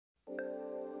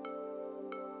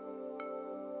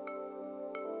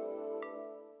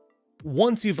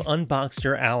Once you've unboxed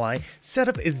your Ally,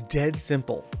 setup is dead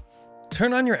simple.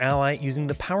 Turn on your Ally using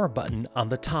the power button on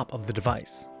the top of the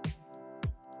device.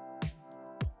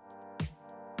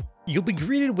 You'll be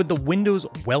greeted with the Windows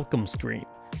welcome screen.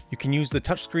 You can use the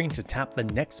touchscreen to tap the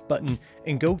next button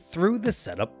and go through the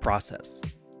setup process.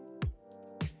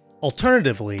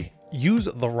 Alternatively, use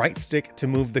the right stick to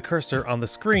move the cursor on the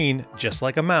screen just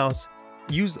like a mouse.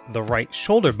 Use the right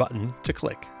shoulder button to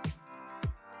click.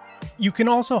 You can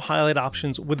also highlight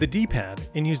options with the D-pad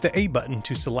and use the A button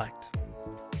to select.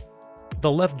 The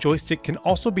left joystick can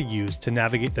also be used to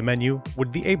navigate the menu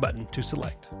with the A button to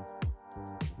select.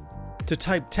 To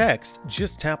type text,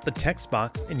 just tap the text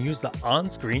box and use the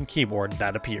on-screen keyboard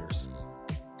that appears.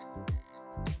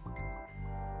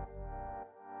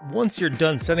 Once you're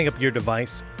done setting up your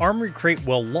device, Armoury Crate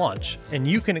will launch and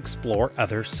you can explore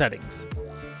other settings.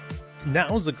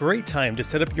 Now's a great time to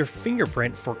set up your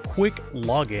fingerprint for quick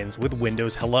logins with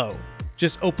Windows Hello.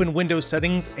 Just open Windows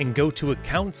Settings and go to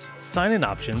Accounts, Sign-in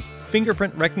Options,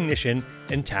 Fingerprint Recognition,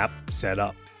 and tap Set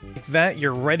Up. Like that,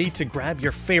 you're ready to grab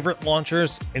your favorite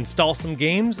launchers, install some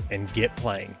games, and get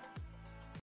playing.